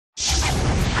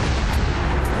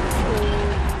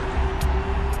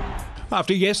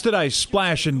After yesterday's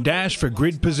splash and dash for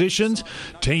grid positions,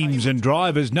 teams and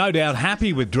drivers no doubt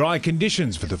happy with dry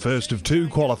conditions for the first of two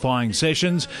qualifying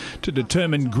sessions to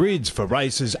determine grids for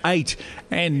races 8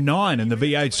 and 9 in the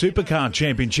V8 Supercar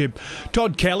Championship.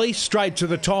 Todd Kelly straight to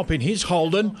the top in his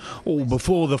Holden, all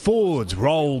before the Fords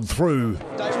rolled through.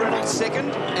 Dave Reynolds second,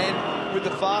 and with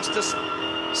the fastest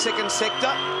second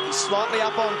sector, he's slightly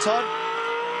up on Todd.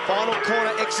 Final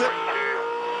corner exit.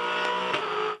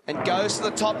 And goes to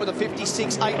the top with a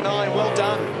 56.89. Well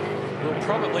done. Will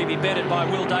probably be bettered by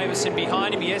Will Davison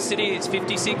behind him. Yes, it is.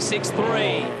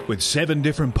 56.63. With 7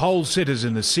 different pole sitters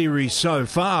in the series so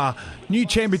far, new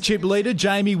championship leader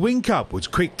Jamie Whincup was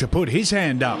quick to put his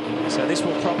hand up. So this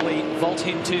will probably vault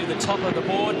him to the top of the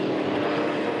board.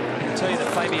 I can tell you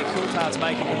that Fabio Coulthard's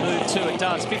making the move too. It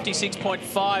does.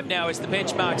 56.5 now is the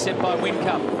benchmark set by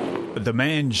Whincup. But the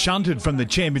man shunted from the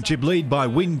championship lead by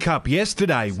Whincup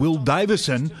yesterday, Will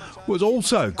Davison, was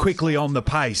also quickly on the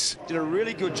pace. Did a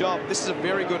really good job. This is a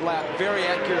very good lap, very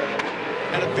accurate.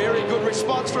 And a very good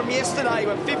response from yesterday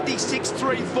with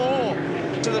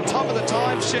 56.34 to the top of the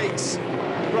timesheets.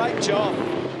 Great job.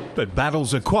 But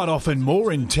battles are quite often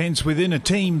more intense within a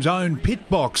team's own pit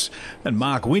box, and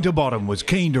Mark Winterbottom was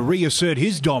keen to reassert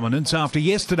his dominance after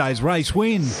yesterday's race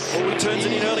win. Well, he turns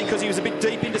it in early because he was a bit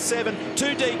deep into 7.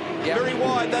 Too deep, very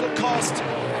wide, that'll cost.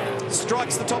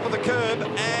 Strikes the top of the curb,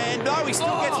 and no, he still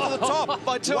gets to the top.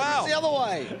 By 200 the other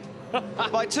way.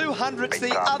 By 200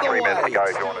 the other way.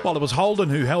 While it was Holden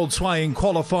who held sway in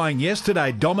qualifying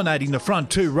yesterday, dominating the front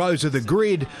 2 rows of the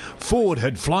grid, Ford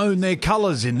had flown their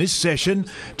colours in this session.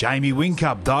 Jamie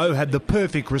Whincup, though, had the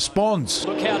perfect response.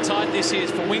 Look how tight this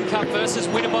is for Whincup versus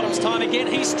Winterbottom's time again.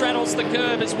 He straddles the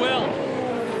curb as well.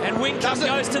 And Whincup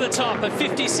goes to the top at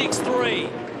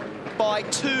 56.3. By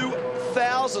 2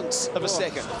 thousandths of a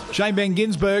second. Shane Van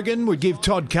Gisbergen would give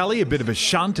Todd Kelly a bit of a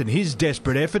shunt in his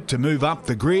desperate effort to move up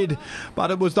the grid,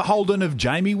 but it was the Holden of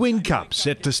Jamie Whincup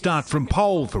set to start from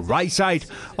pole for race 8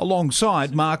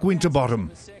 alongside Mark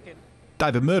Winterbottom.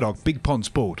 David Murdoch, Big Pond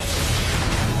Sport.